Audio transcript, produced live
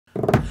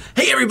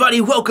Hey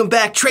everybody, welcome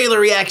back. Trailer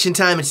reaction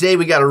time, and today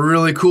we got a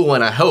really cool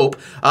one, I hope.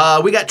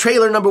 We got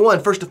trailer number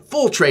one, first a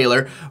full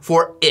trailer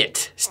for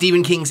It,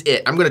 Stephen King's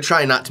It. I'm gonna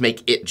try not to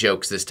make It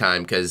jokes this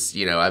time, because,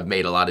 you know, I've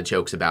made a lot of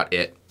jokes about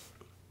It.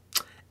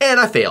 And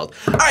I failed.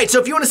 All right,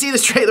 so if you want to see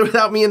this trailer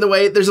without me in the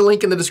way, there's a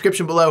link in the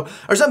description below,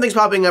 or something's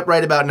popping up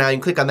right about now. You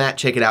can click on that,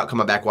 check it out, come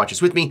on back, watch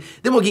this with me.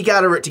 Then we'll geek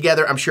out over it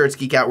together. I'm sure it's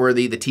geek out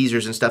worthy. The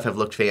teasers and stuff have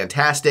looked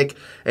fantastic.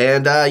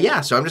 And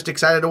yeah, so I'm just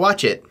excited to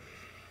watch it.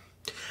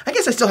 I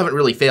guess I still haven't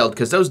really failed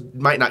because those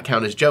might not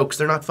count as jokes.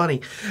 They're not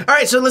funny. All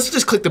right, so let's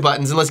just click the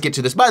buttons and let's get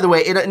to this. By the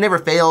way, it never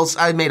fails.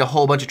 I made a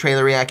whole bunch of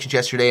trailer reactions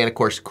yesterday, and of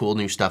course, cool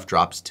new stuff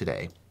drops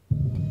today.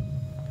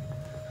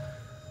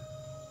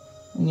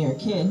 When you're a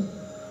kid, you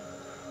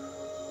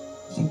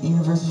think the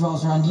universe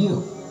revolves around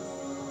you.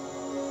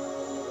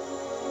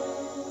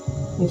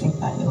 You think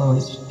that you'll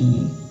always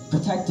be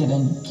protected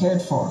and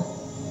cared for.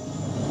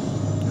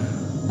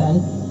 Then,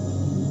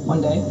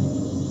 one day,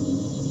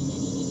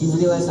 you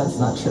realize that's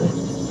not true.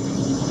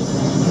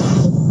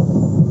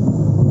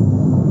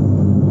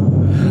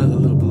 A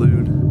little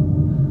balloon.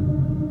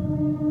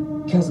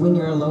 Because when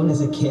you're alone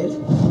as a kid,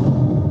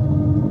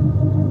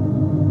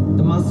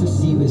 the monsters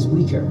see you as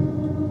weaker.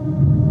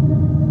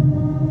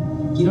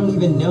 You don't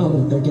even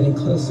know they're getting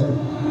closer.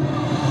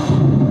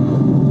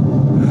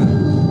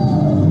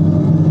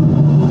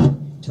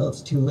 Till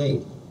it's too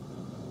late.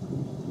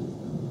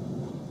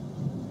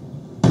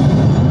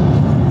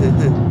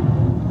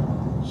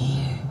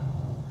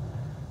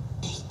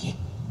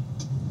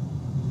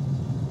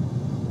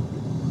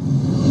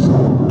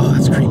 Oh,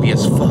 that's creepy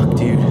as fuck,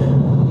 dude.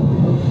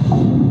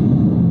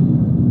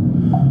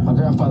 My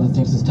grandfather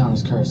thinks this town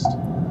is cursed.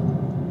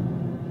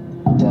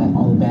 That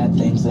all the bad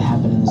things that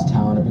happen in this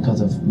town are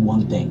because of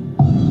one thing.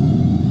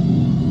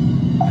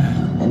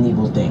 An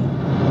evil thing.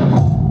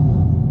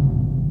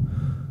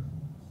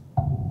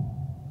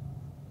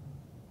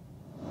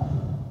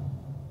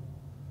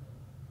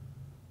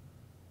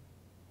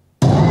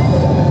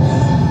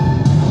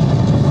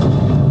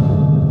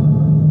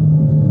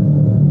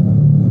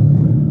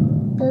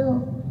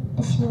 Bill,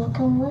 if you will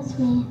come with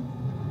me,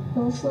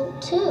 you'll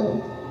float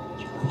too.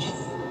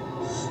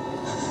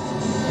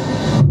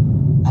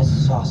 I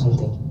saw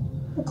something.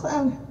 The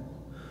clown.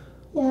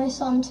 Yeah, I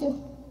saw him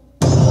too.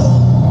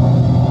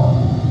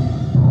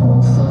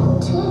 You'll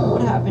float too.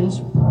 What happens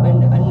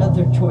when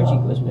another Georgie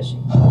goes missing?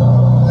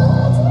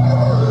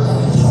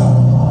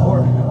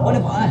 Or one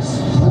of us?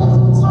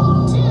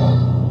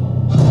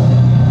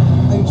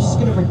 Are you just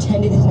gonna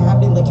pretend it isn't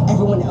happening like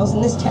everyone else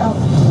in this town?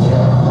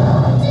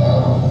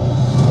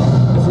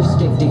 If we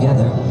stick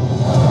together,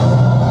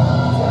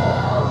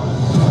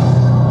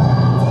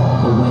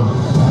 we'll win.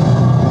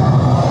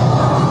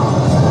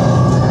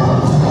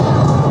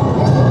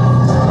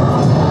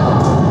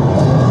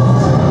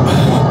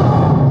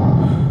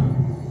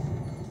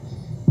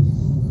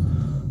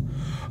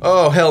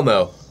 Oh, hell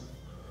no.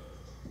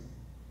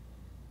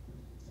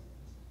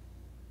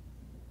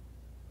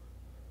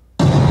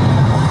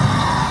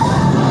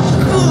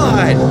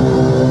 God!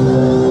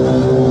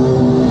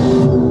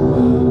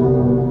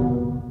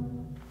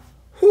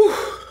 Whew.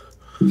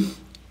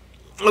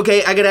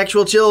 Okay, I got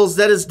actual chills.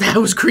 That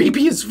was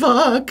creepy as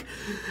fuck.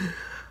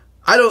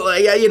 I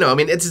don't, yeah, you know, I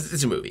mean,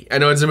 it's a movie. I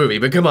know it's a movie,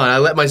 but come on, I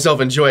let myself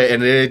enjoy it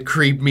and it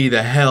creeped me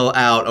the hell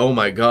out. Oh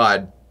my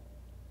God.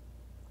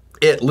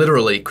 It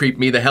literally creeped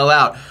me the hell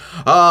out.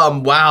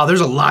 Wow,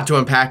 there's a lot to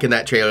unpack in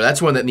that trailer.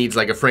 That's one that needs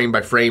like a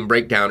frame-by-frame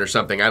breakdown or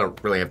something. I don't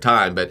really have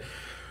time, but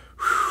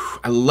whew,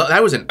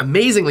 that was an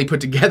amazingly put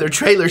together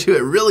trailer too.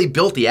 It really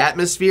built the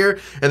atmosphere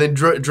and then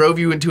drove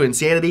you into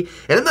insanity.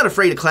 And I'm not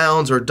afraid of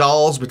clowns or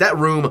dolls, but that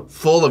room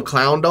full of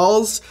clown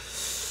dolls,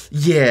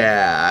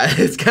 yeah,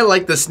 it's kind of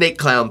like the snake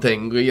clown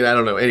thing. You know, I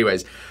don't know.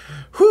 Anyways.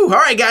 Whew, all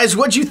right, guys,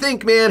 what'd you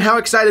think, man? How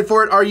excited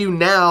for it are you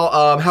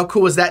now? How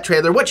cool was that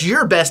trailer? What's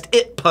your best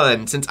It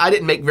pun? Since I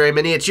didn't make very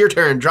many, it's your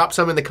turn. Drop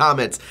some in the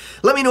comments.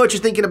 Let me know what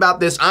you're thinking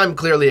about this. I'm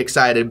clearly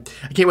excited.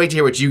 I can't wait to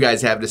hear what you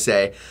guys have to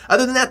say.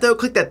 Other than that, though,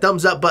 click that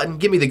thumbs up button.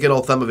 Give me the good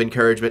old thumb of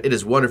encouragement. It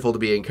is wonderful to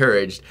be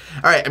encouraged.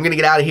 All right, I'm going to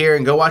get out of here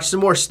and go watch some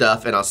more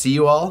stuff, and I'll see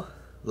you all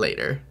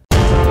later.